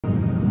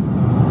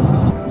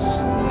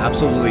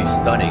Absolutely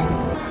stunning.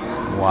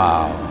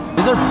 Wow.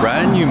 These are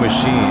brand new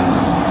machines.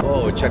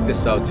 Oh, check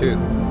this out too.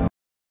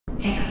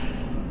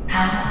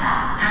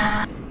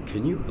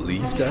 Can you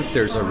believe that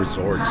there's a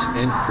resort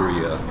in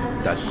Korea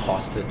that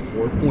costed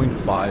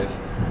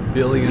 $4.5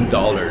 billion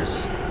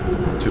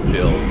to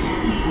build?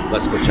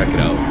 Let's go check it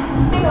out.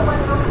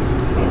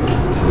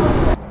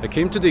 I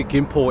came to the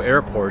Gimpo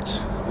Airport,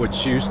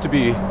 which used to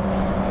be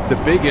the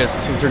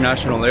biggest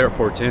international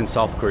airport in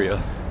South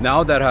Korea.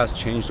 Now that has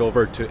changed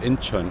over to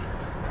Incheon.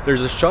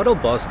 There's a shuttle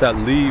bus that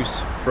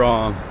leaves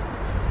from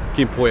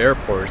Gimpo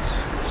Airport.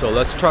 So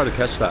let's try to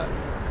catch that.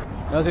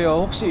 안녕하세요.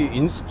 혹시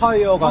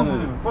인스파이어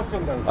가는 버스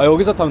정류장. 아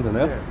여기서 타면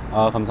되나요? 네.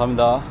 아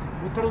감사합니다.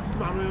 못 타는 분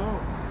많아요.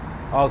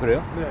 아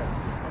그래요? 네.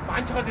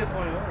 만차가 돼서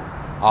와요.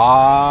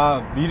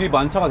 아 미리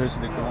만차가 될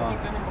수도 있구나.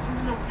 어떨 때는 뭐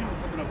한두 명 풀이 못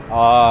하더라고요.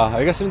 아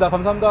알겠습니다.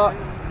 감사합니다.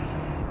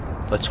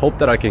 Let's hope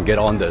that I can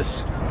get on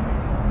this.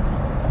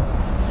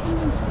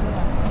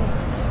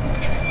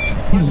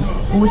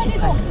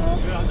 50번,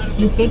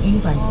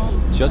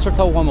 601번. 지하철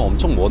타고 가면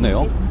엄청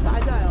머네요.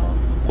 맞아요.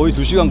 거의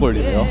 2시간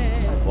걸리네요.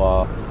 네.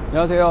 와.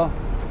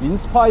 안녕하세요.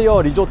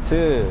 인스파이어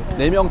리조트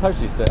 4명 탈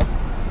수 있어요?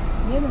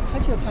 얘는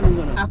타지가 타는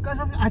거는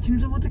아까서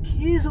아침서부터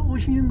계속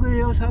오시는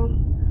거예요.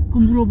 그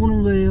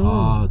물어보는 거예요.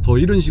 아, 더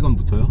이른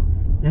시간부터요?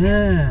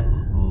 예.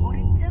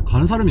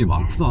 가는 사람이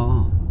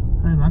많구나.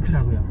 네,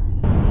 많더라고요.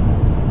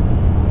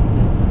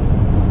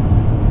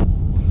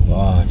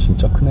 와,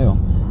 진짜 크네요.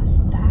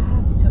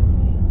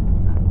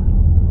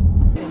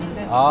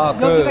 아,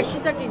 여기가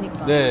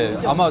시작이니까. 네,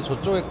 그죠? 아마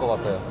저쪽일 것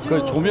같아요.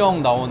 그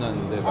조명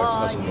나오는 데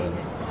말씀하신 거예요.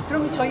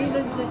 그럼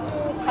저희는 이제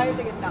쭉 가야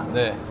되겠다.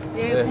 네.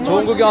 예, 네.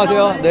 좋은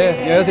구경하세요. 네,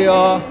 네. 안녕하세요.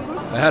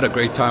 I had a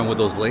great time with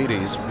those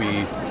ladies.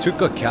 We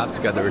took a cab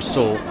together.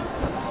 So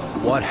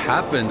what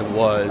happened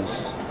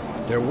was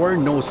there were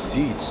no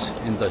seats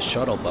in the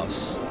shuttle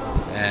bus.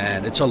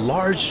 And it's a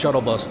large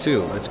shuttle bus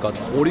too. It's got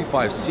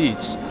 45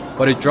 seats,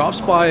 but it drops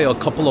by a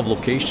couple of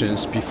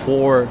locations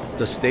before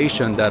the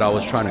station that I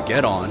was trying to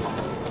get on,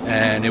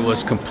 and it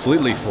was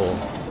completely full.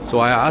 So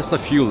I asked a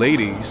few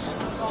ladies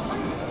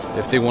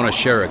if they want to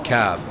share a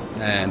cab,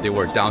 and they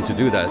were down to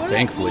do that,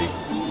 thankfully.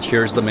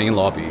 Here's the main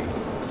lobby.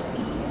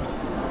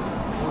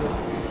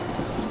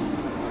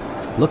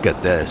 Look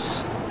at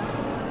this.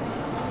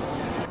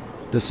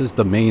 This is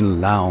the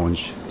main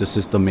lounge. This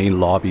is the main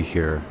lobby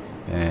here.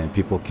 And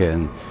people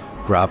can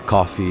grab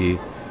coffee,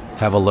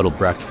 have a little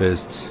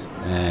breakfast.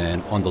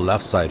 And on the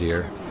left side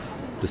here,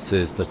 this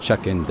is the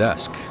check-in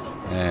desk.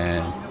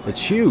 And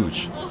it's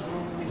huge.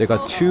 They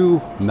got 2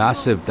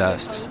 massive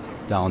desks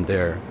down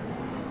there.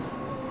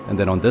 And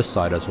then on this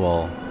side as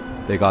well,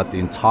 they got the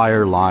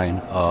entire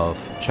line of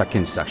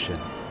check-in section.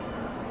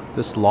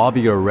 This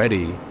lobby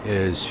already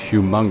is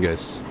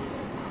humongous,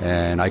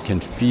 and I can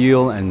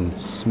feel and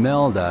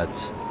smell that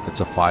it's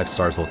a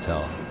 5-star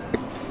hotel.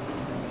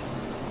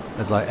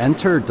 As I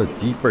entered the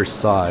deeper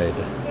side,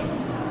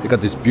 they got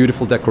these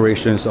beautiful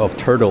decorations of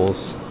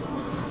turtles,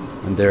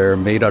 and they're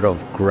made out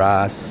of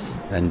grass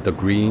and the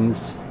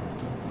greens.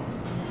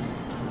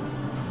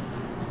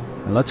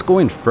 And let's go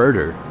in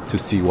further to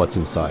see what's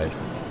inside.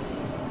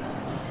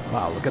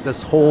 Wow, look at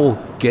this whole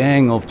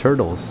gang of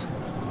turtles.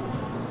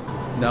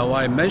 Now,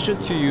 I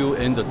mentioned to you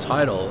in the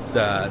title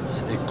that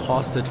it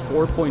costed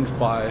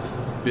 $4.5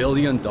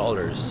 billion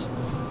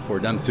for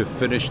them to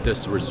finish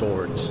this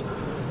resort.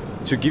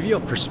 To give you a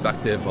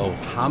perspective of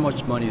how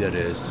much money that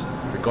is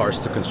in regards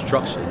to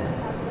construction,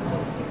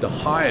 the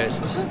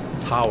highest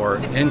tower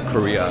in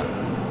Korea,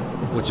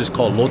 which is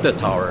called Lotte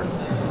Tower,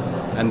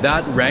 and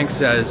that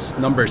ranks as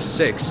number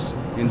 6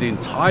 in the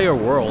entire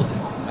world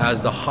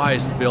as the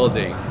highest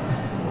building.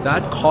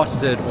 That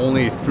costed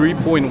only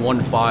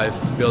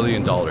 $3.15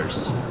 billion.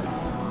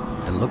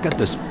 And look at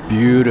this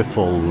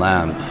beautiful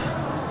lamp.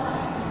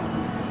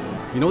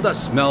 You know that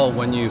smell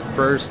when you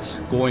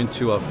first go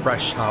into a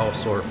fresh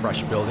house or a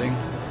fresh building?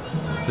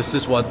 This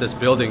is what this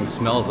building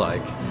smells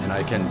like, and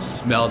I can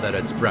smell that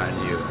it's brand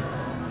new.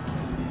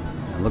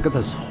 And look at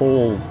this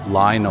whole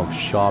line of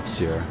shops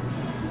here.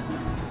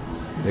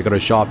 They got a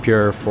shop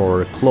here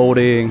for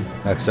clothing,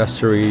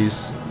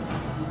 accessories.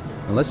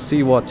 And let's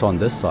see what's on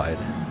this side.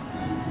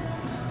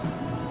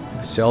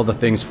 Sell the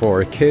things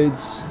for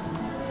kids,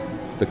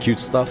 the cute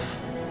stuff.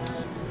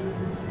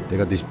 They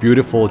got these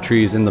beautiful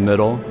trees in the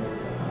middle.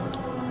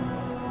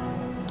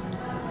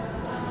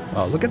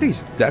 Wow, look at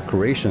these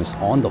decorations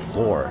on the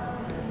floor.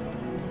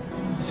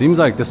 Seems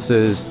like this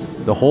is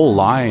the whole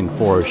line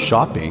for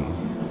shopping.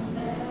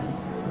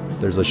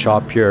 There's a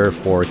shop here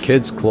for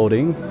kids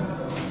clothing.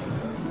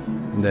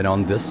 And then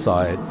on this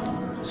side,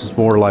 this is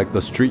more like the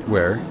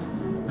streetwear.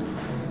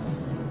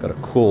 Got a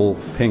cool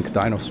pink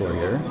dinosaur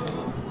here.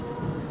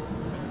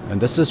 And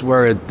this is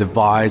where it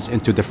divides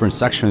into different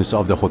sections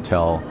of the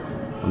hotel.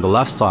 On the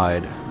left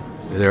side,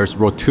 there's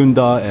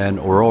Rotunda and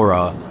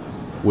Aurora,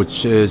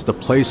 which is the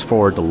place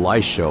for the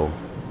light show.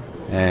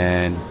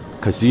 And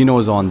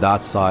casinos on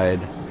that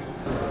side.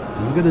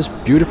 And look at this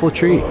beautiful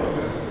tree.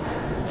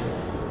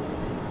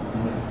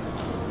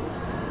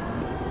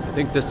 I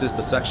think this is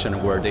the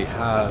section where they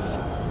have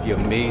the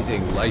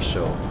amazing light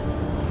show.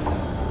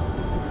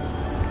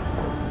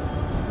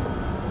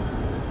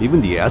 Even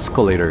the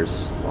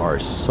escalators are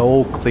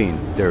so clean,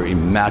 they're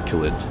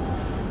immaculate.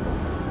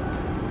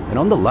 And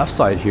on the left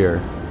side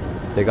here,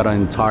 they got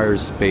an entire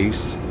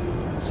space.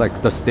 It's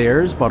like the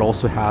stairs, but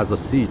also has the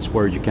seats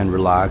where you can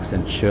relax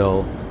and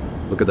chill.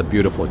 Look at the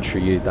beautiful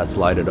tree that's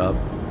lighted up.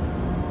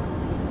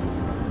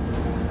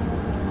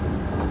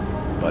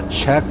 But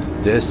check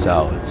this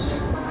out.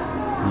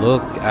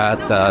 Look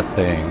at that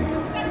thing.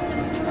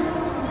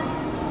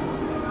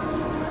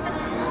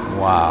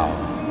 Wow.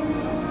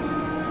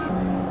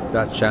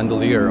 That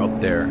chandelier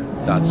up there,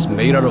 that's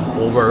made out of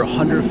over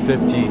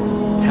 150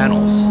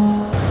 panels.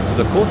 So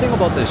the cool thing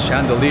about this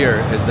chandelier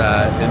is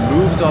that it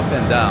moves up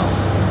and down,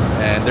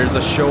 and there's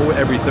a show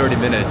every 30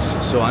 minutes.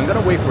 So I'm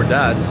gonna wait for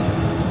that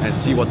and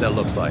see what that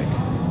looks like.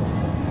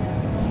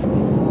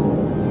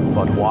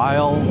 But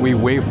while we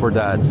wait for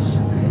that,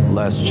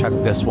 let's check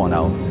this one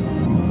out.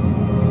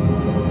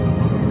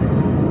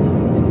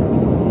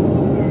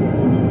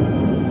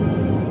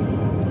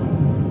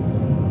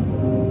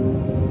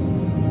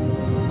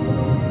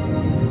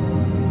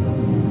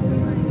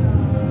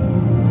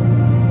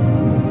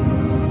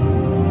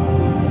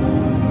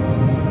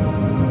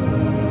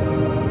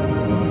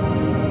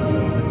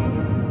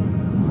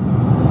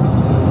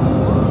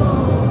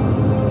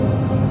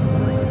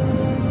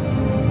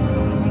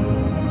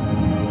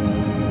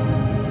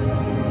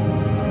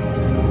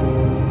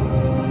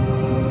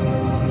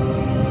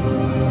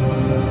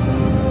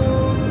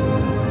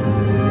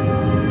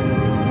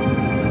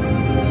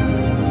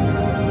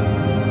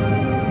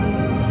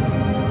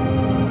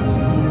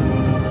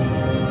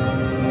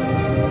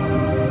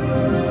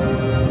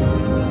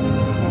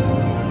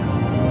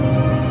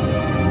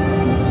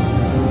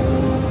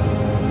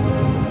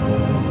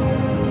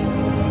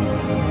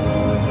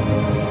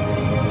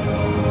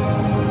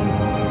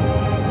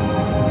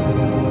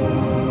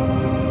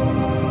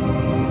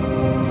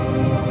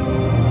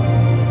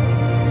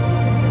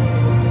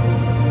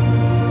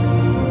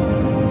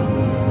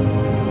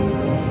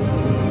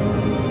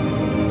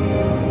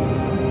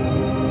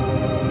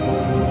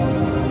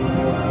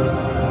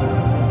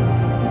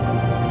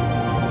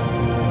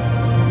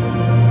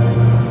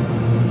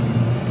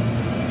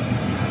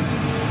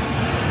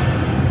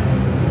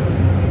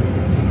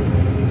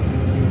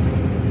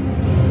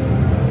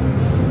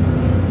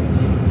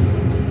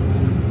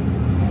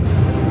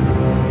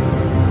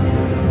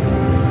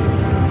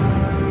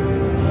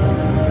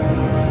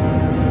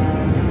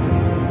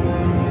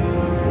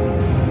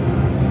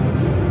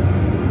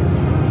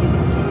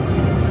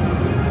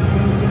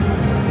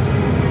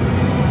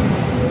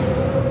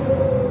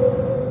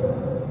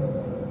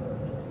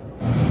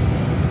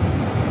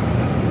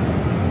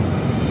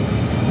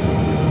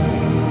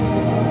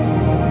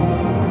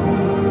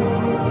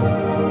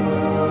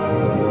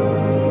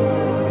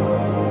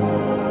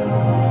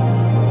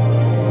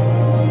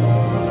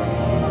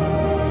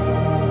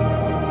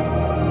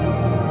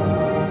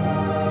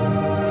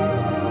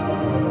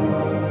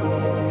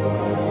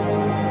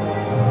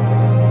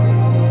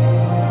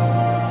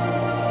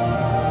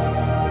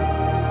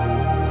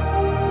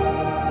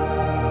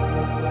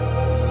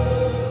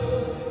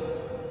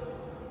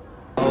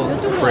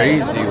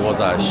 Crazy was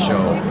that show.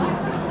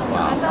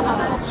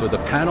 Wow. So the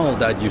panel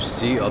that you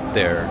see up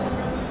there,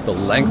 the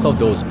length of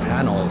those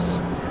panels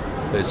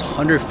is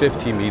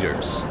 150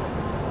 meters.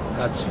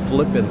 That's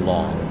flippin'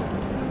 long.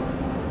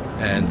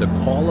 And the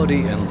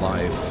quality in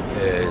life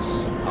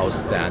is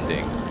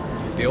outstanding.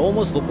 They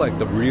almost look like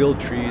the real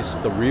trees,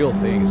 the real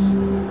things.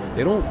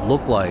 They don't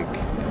look like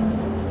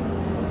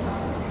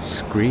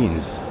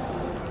screens.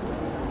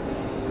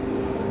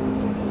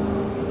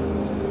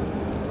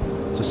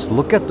 Just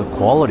look at the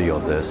quality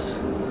of this.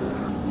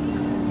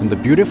 And the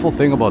beautiful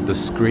thing about the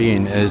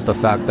screen is the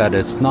fact that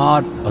it's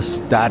not a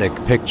static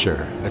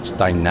picture, it's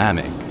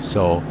dynamic.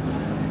 So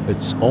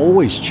it's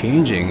always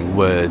changing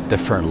with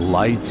different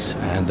lights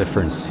and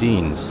different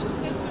scenes.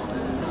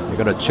 You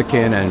got a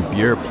chicken and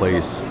beer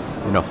place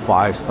in a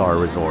 5-star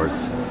resort.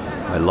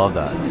 I love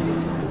that.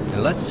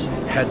 And let's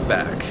head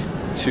back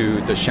to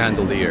the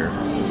chandelier.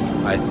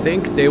 I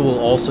think they will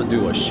also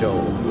do a show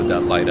with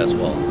that light as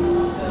well.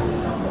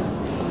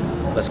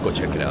 Let's go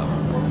check it out.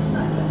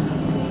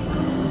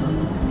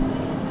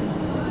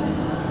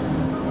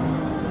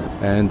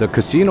 And the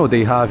casino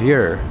they have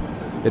here,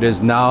 it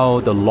is now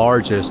the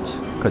largest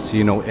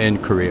casino in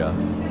Korea.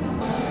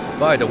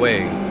 By the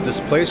way,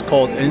 this place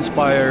called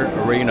Inspire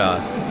Arena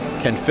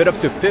can fit up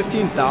to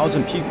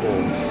 15,000 people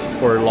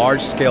for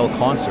large-scale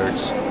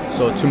concerts.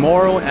 So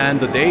tomorrow and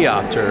the day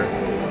after,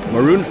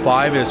 Maroon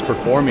 5 is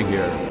performing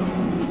here.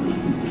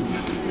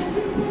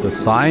 The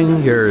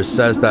sign here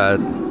says that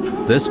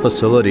this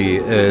facility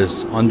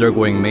is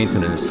undergoing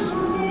maintenance.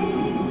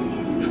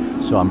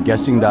 So I'm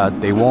guessing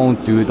that they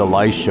won't do the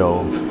light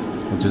show,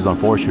 which is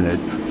unfortunate,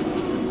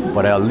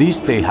 but at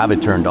least they have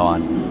it turned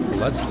on.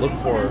 Let's look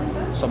for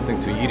something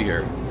to eat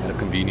here at a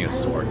convenience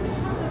store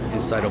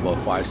inside of a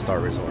 5-star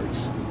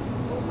resort.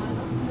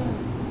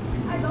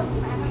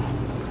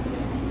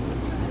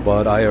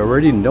 But I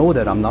already know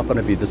that I'm not going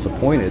to be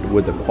disappointed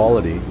with the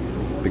quality,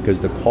 because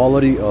the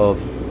quality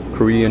of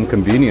Korean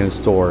convenience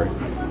store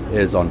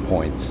is on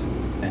point.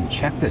 And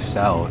check this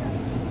out.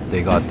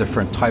 They got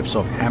different types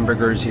of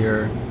hamburgers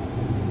here.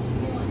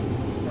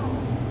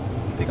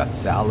 They got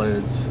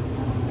salads.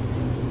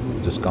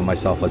 Just got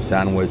myself a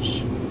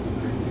sandwich.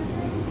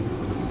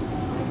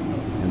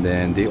 And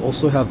then they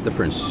also have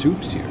different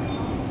soups here.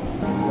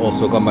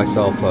 Also got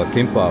myself a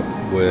kimbap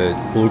with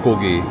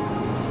bulgogi,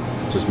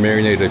 just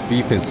marinated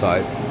beef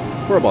inside,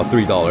 for about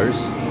 $3.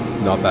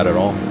 Not bad at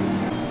all.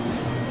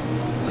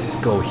 Let's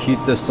go heat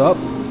this up.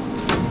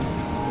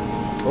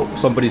 Oh,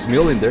 somebody's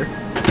meal in there.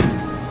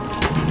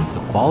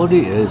 The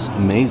quality is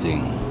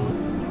amazing.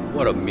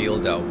 What a meal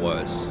that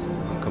was.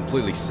 I'm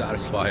completely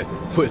satisfied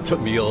with the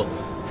meal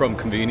from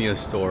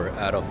convenience store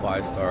at a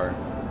 5-star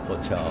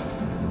hotel.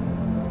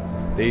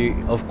 They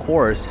of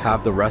course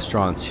have the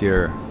restaurants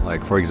here,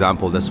 like for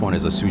example this one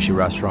is a sushi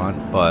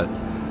restaurant, but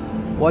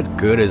what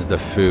good is the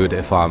food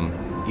if I'm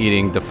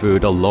eating the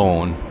food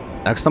alone?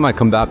 Next time I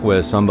come back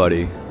with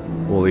somebody,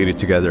 we'll eat it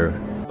together.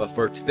 But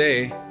for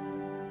today,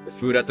 the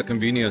food at the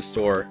convenience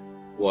store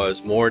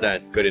was more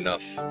than good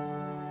enough.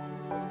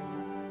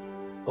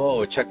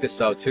 Oh, check this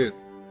out too.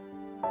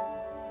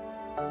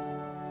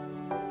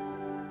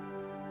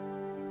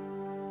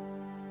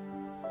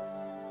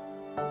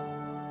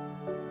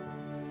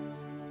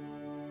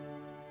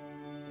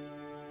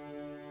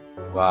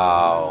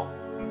 Wow.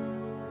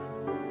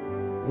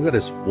 Look at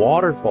this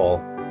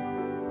waterfall.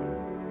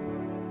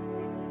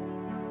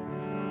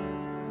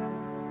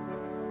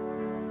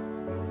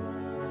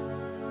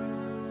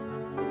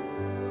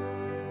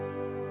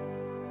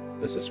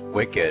 This is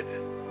wicked.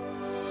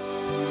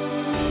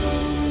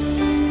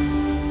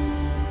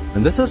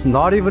 And this is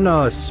not even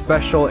a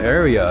special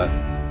area.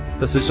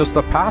 This is just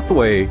a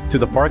pathway to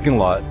the parking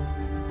lot.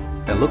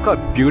 And look how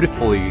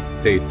beautifully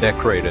they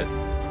decorate it.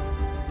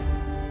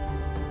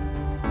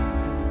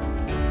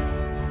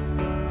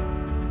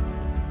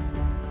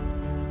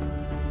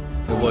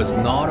 It was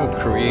not a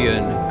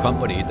Korean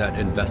company that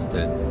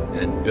invested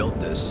and built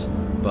this,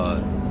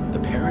 but the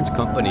parent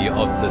company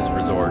of this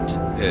resort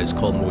is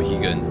called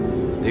Mohegan.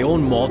 They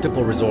own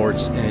multiple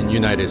resorts in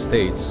United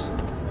States.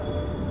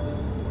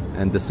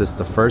 And this is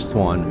the first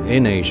one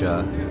in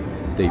Asia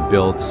they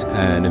built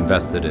and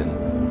invested in.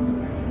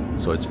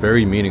 So it's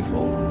very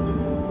meaningful.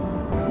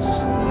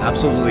 It's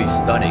absolutely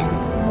stunning.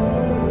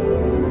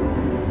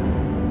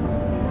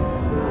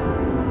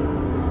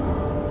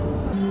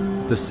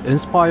 This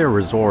Inspire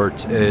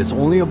Resort is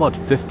only about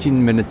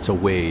 15 minutes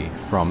away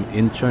from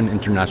Incheon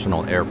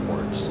International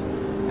Airport.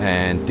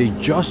 And they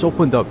just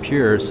opened up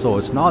here, so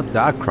it's not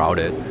that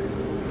crowded.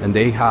 And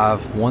they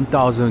have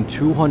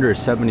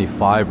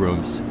 1,275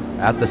 rooms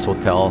at this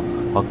hotel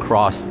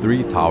across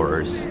 3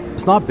 towers.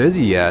 It's not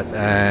busy yet,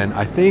 and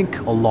I think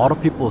a lot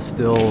of people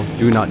still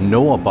do not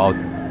know about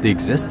the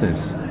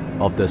existence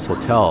of this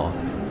hotel.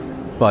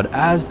 But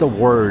as the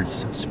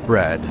words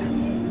spread,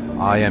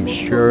 I am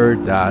sure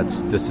that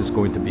this is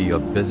going to be a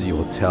busy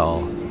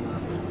hotel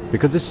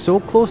because it's so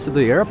close to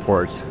the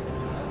airport.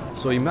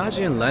 So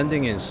imagine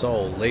landing in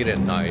Seoul late at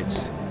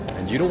night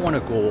and you don't want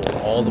to go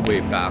all the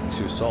way back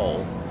to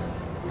Seoul.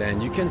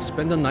 Then you can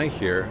spend the night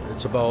here.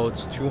 It's about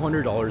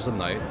 $200 a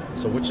night,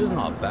 so which is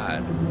not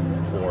bad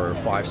for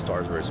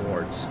 5-star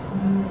resorts.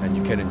 And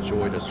you can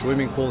enjoy the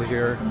swimming pool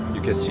here.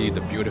 You can see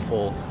the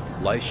beautiful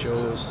light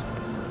shows,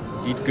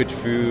 eat good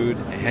food,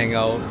 hang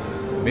out.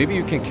 Maybe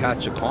you can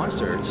catch a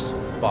concert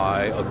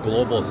by a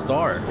global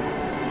star.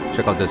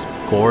 Check out this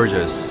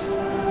gorgeous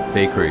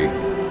bakery.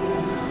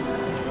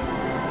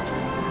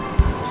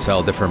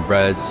 Sell different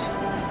breads.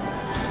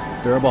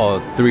 They're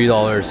about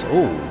 $3.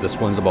 Oh, this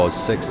one's about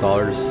 $6,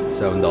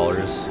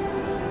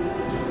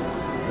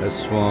 $7.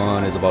 This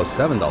one is about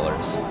 $7.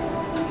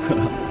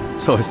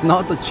 So it's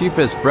not the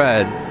cheapest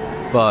bread,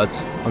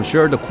 but I'm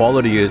sure the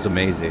quality is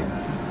amazing.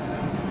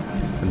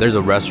 And there's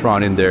a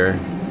restaurant in there.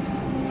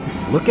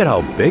 Look at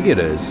how big it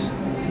is.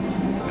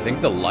 I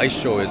think the light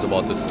show is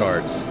about to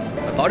start.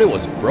 I thought it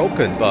was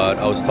broken, but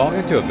I was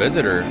talking to a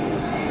visitor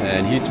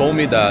and he told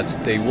me that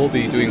they will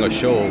be doing a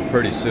show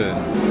pretty soon.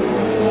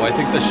 Oh, I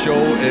think the show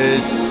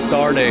is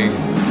starting.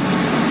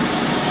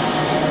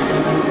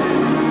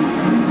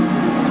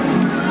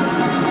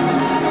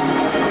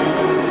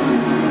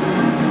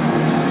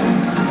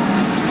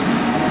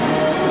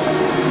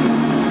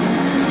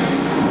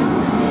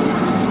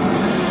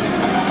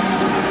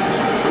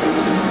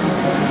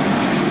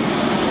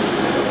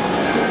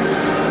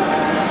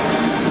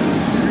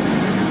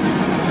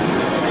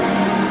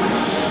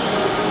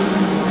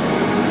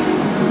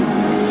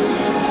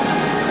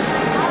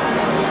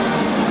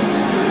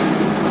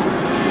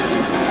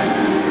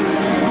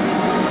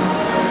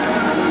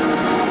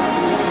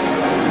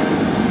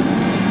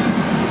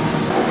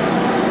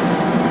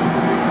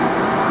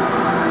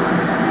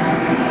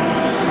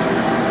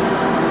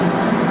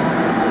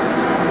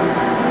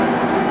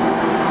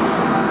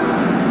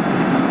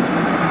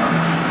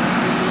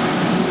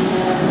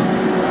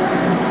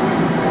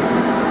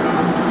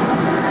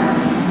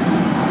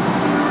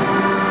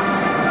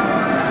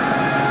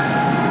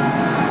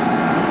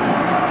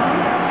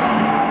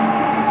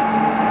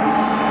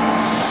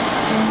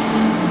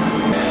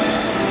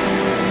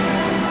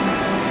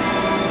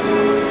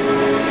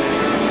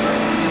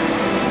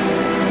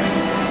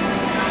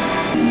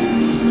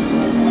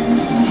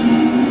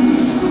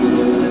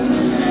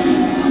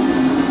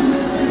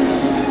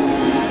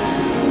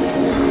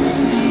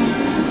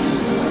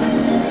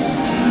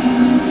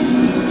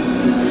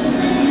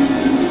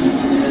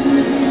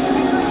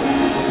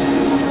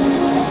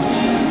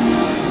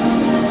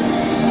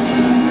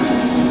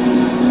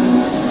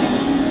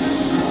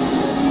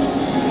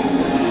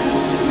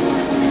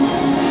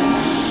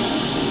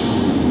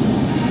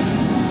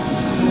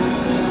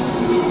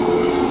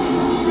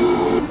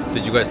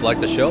 you guys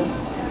like the show?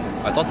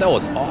 I thought that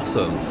was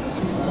awesome.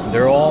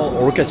 They're all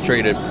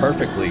orchestrated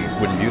perfectly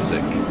with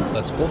music.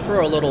 Let's go for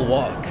a little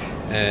walk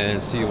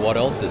and see what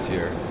else is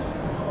here.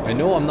 I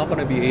know I'm not going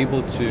to be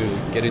able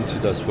to get into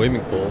the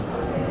swimming pool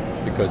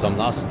because I'm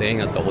not staying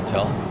at the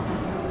hotel.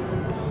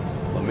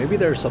 But maybe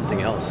there's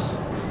something else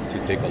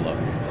to take a look.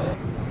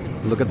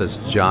 Look at this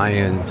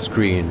giant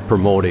screen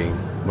promoting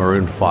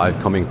Maroon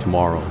 5 coming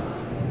tomorrow.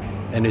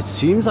 And it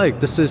seems like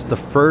this is the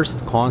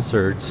first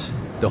concert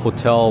the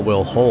hotel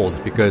will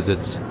hold because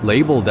it's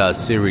labeled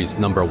as series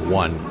number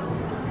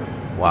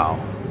 1. Wow.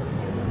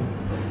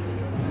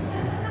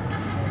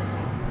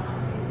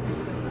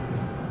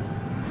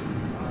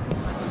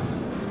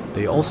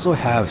 They also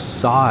have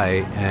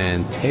Psy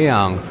and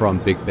Taeyang from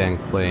Big Bang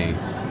playing.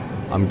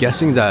 I'm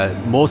guessing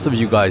that most of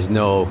you guys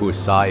know who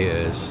Psy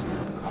is.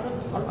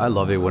 I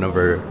love it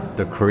whenever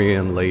the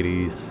Korean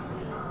ladies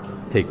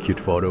take cute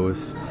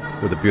photos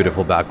with the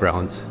beautiful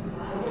backgrounds.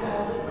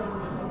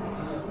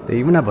 They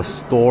even have a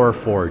store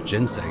for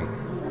ginseng.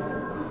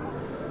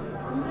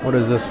 What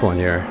is this one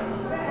here?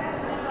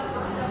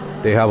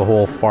 They have a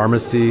whole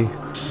pharmacy.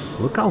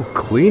 Look how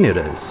clean it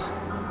is.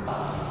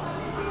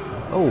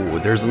 Oh,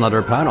 there's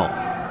another panel.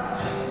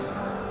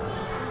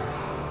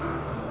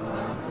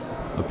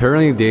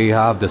 Apparently they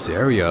have this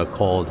area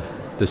called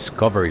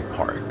Discovery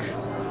Park.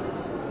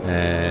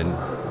 And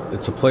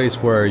it's a place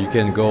where you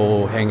can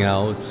go hang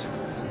out,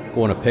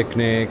 go on a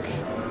picnic.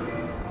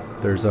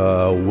 There's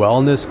a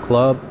wellness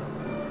club.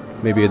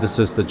 Maybe this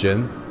is the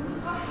gym.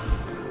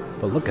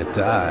 But look at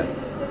that.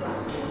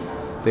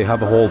 They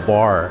have a whole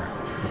bar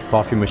with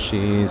coffee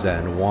machines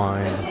and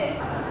wine.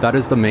 That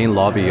is the main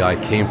lobby I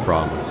came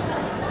from.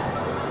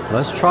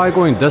 Let's try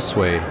going this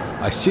way.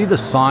 I see the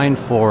sign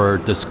for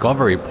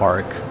Discovery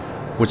Park,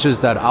 which is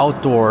that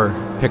outdoor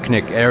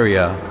picnic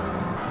area.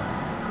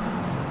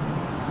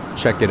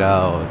 Check it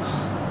out.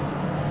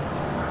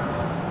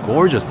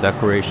 Gorgeous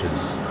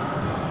decorations.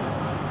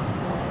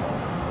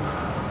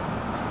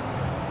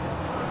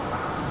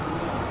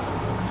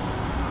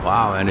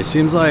 Wow, and it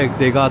seems like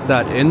they got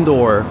that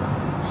indoor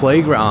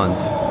playground.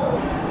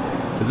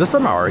 Is this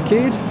an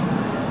arcade?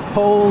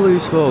 Holy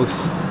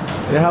smokes.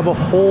 They have a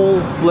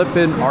whole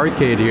flippin'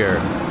 arcade here.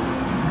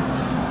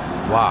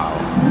 Wow.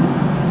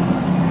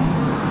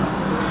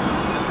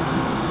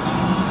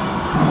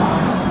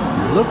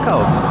 Look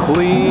how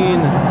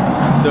clean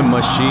the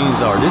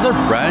machines are. These are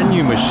brand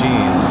new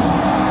machines.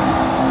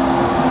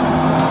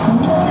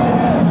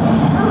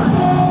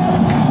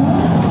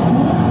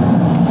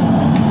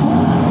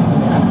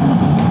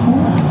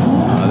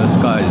 This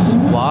guy is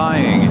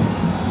flying.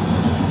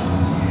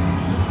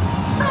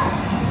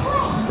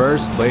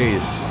 First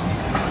place.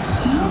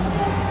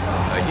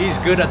 He's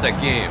good at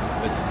that game.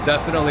 It's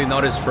definitely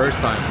not his first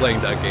time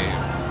playing that game.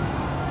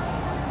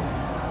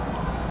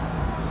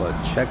 But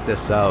check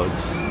this out.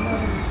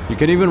 You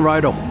can even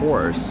ride a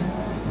horse.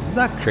 Isn't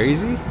that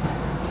crazy?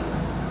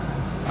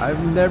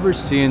 I've never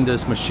seen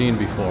this machine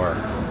before.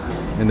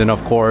 And then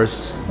of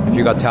course, if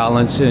you got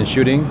talents in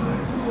shooting,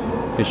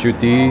 you can shoot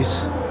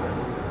these,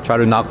 try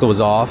to knock those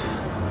off,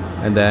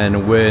 and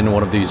then win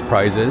one of these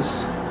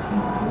prizes.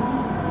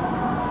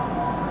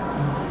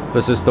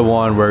 This is the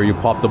one where you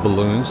pop the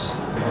balloons.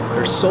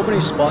 There's so many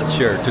spots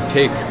here to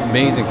take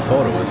amazing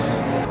photos.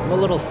 I'm a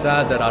little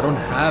sad that I don't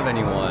have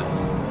anyone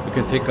who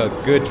can take a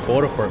good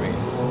photo for me.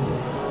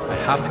 I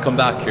have to come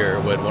back here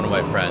with one of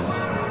my friends.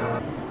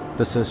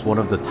 This is one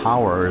of the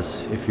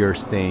towers if you're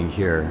staying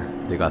here.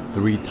 They got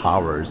 3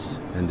 towers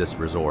in this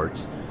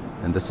resort.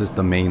 And this is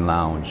the main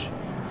lounge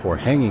for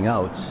hanging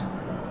out.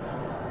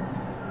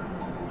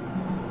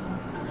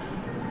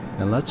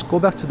 And let's go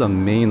back to the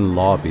main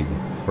lobby.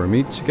 For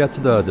me to get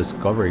to the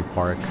Discovery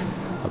Park,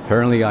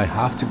 apparently I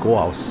have to go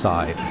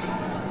outside.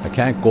 I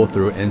can't go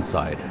through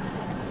inside.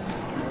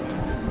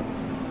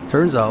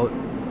 Turns out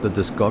the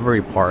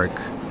Discovery Park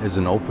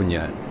isn't open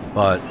yet,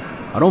 but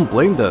I don't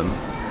blame them.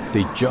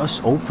 They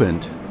just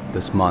opened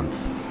this month.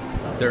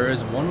 There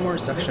is one more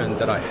section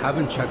that I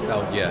haven't checked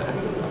out yet,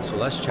 so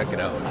let's check it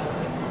out.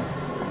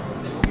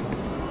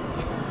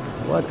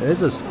 What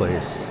is this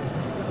place?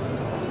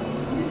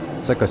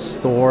 It's like a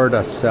store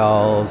that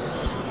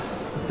sells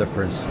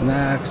different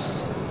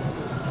snacks,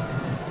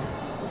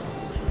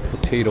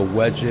 potato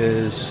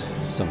wedges,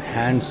 some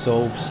hand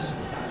soaps,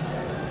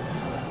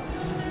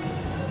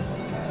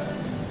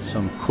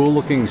 some cool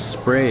looking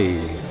spray,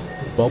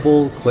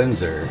 bubble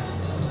cleanser.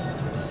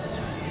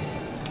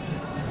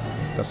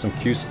 Got some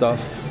cute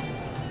stuff.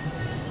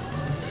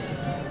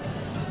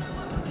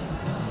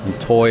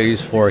 And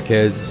toys for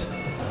kids.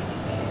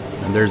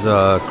 And there's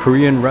a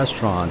Korean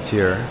restaurant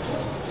here.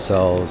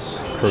 Sells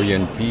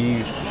Korean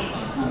beef.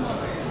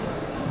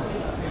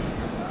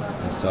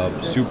 And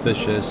some soup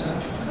dishes.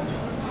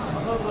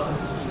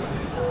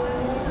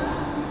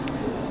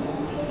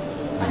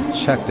 And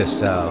check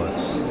this out.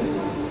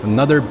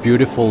 Another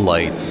beautiful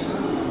lights.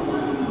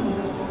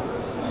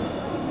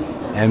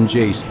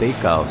 MJ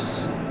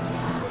Steakhouse.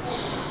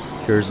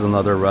 Here's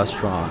another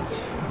restaurant.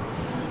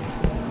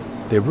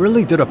 They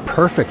really did a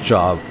perfect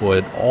job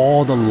with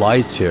all the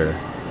lights here.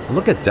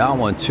 Look at that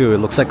one too. It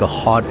looks like a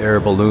hot air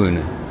balloon.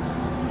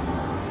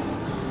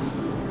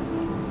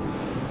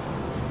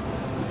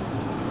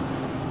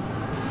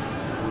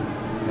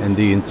 And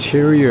the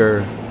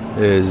interior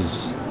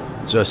is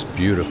just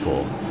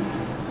beautiful.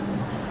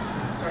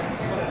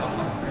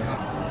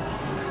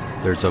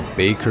 There's a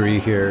bakery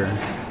here.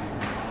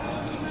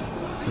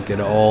 Look at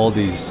all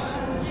these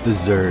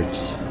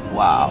desserts.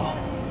 Wow.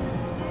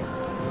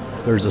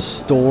 There's a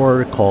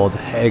store called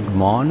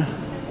Eggmon.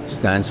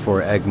 Stands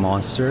for Egg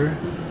Monster.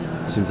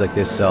 Seems like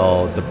they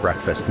sell the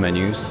breakfast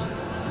menus.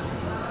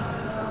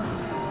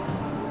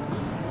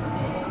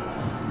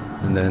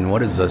 And then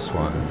what is this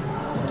one?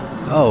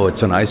 Oh,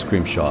 it's an ice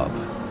cream shop.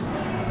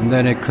 And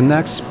then it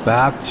connects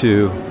back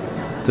to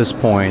this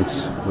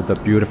point with the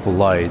beautiful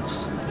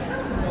lights.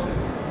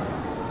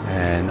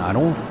 And I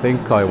don't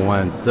think I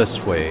went this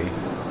way.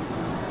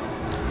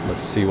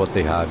 Let's see what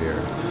they have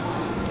here.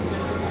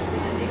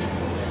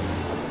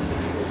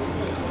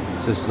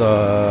 This is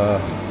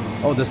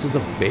oh, this is a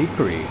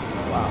bakery.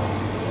 Wow.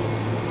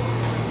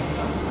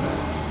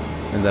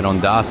 And then on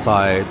that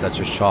side, that's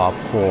a shop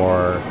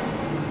for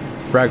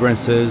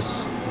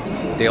fragrances.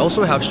 They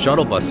also have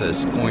shuttle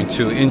buses going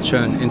to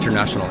Incheon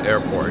International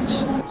Airport.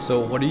 So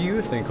what do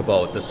you think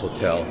about this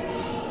hotel?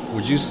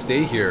 Would you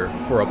stay here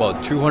for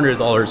about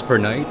 $200 per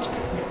night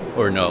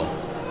or no?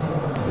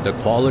 The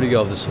quality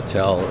of this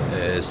hotel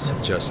is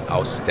just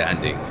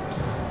outstanding.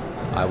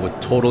 I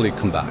would totally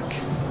come back.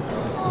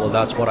 Well,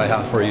 that's what I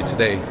have for you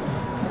today.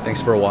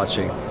 Thanks for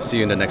watching. See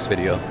you in the next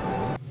video.